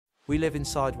We live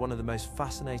inside one of the most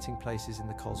fascinating places in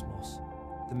the cosmos,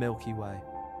 the Milky Way,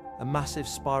 a massive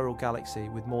spiral galaxy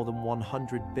with more than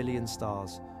 100 billion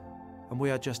stars, and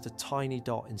we are just a tiny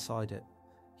dot inside it,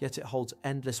 yet it holds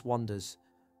endless wonders.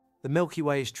 The Milky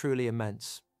Way is truly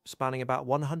immense, spanning about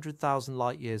 100,000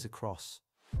 light years across.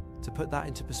 To put that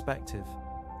into perspective,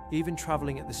 even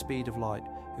traveling at the speed of light,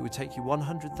 it would take you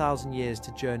 100,000 years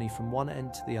to journey from one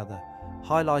end to the other,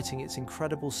 highlighting its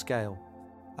incredible scale.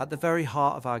 At the very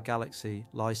heart of our galaxy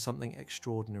lies something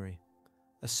extraordinary,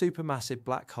 a supermassive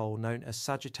black hole known as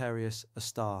Sagittarius, a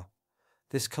star.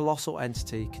 This colossal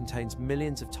entity contains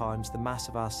millions of times the mass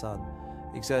of our Sun,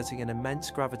 exerting an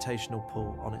immense gravitational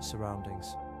pull on its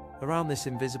surroundings. Around this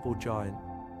invisible giant,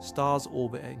 stars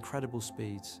orbit at incredible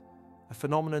speeds, a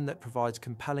phenomenon that provides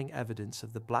compelling evidence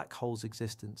of the black hole's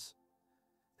existence.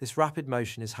 This rapid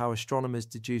motion is how astronomers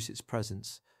deduce its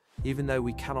presence, even though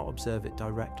we cannot observe it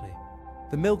directly.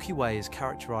 The Milky Way is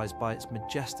characterized by its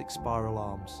majestic spiral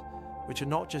arms, which are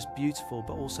not just beautiful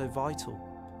but also vital.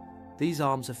 These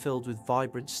arms are filled with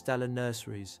vibrant stellar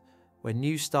nurseries, where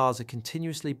new stars are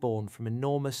continuously born from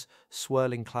enormous,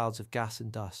 swirling clouds of gas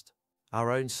and dust.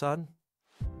 Our own Sun,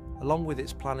 along with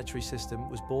its planetary system,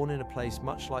 was born in a place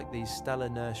much like these stellar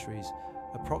nurseries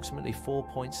approximately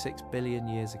 4.6 billion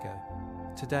years ago.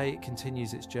 Today it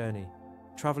continues its journey,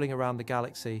 traveling around the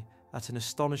galaxy at an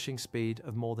astonishing speed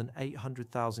of more than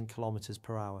 800,000 kilometers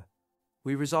per hour.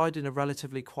 We reside in a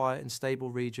relatively quiet and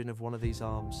stable region of one of these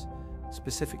arms,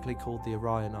 specifically called the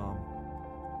Orion Arm.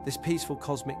 This peaceful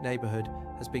cosmic neighborhood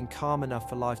has been calm enough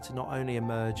for life to not only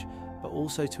emerge, but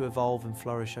also to evolve and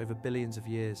flourish over billions of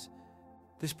years.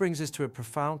 This brings us to a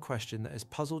profound question that has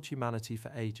puzzled humanity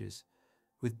for ages.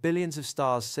 With billions of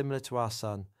stars similar to our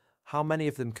Sun, how many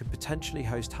of them could potentially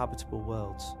host habitable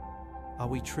worlds? Are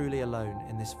we truly alone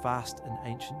in this vast and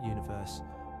ancient universe,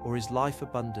 or is life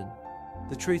abundant?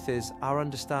 The truth is, our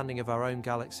understanding of our own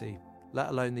galaxy, let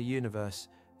alone the universe,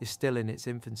 is still in its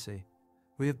infancy.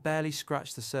 We have barely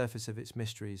scratched the surface of its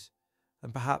mysteries,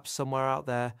 and perhaps somewhere out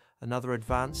there, another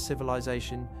advanced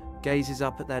civilization gazes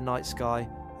up at their night sky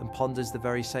and ponders the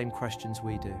very same questions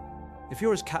we do. If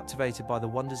you're as captivated by the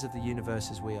wonders of the universe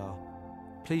as we are,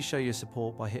 please show your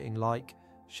support by hitting like,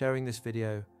 sharing this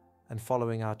video, and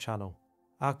following our channel.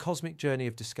 Our cosmic journey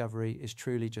of discovery is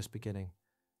truly just beginning,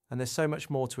 and there's so much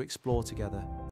more to explore together.